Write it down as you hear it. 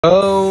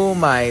Oh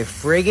my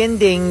friggin'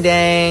 ding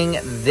dang,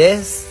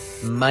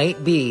 this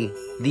might be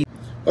the...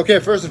 Okay,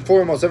 first and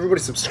foremost,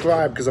 everybody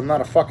subscribe, because I'm not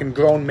a fucking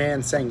grown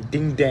man saying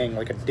ding dang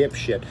like a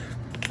dipshit.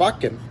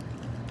 Fucking,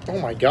 oh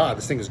my god,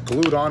 this thing is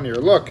glued on here.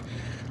 Look,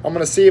 I'm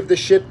gonna see if this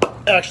shit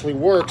actually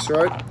works,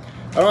 right?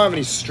 I don't have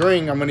any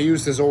string. I'm gonna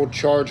use this old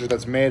charger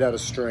that's made out of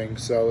string,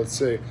 so let's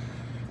see.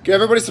 Okay,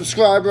 everybody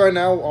subscribe right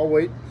now. I'll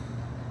wait.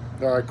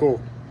 Alright,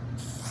 cool.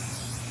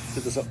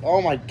 Get this up.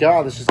 Oh my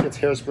god, this just gets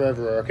hairspray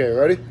everywhere. Okay,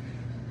 ready?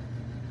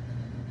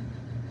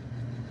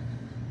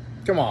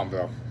 Come on,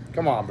 bro.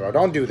 Come on, bro.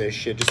 Don't do this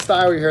shit. Just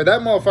style your hair.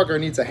 That motherfucker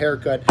needs a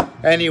haircut.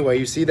 Anyway,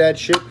 you see that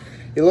shit?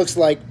 It looks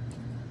like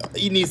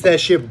he needs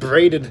that shit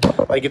braided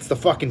like it's the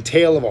fucking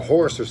tail of a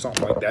horse or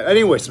something like that.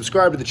 Anyway,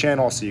 subscribe to the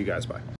channel. I'll see you guys. Bye.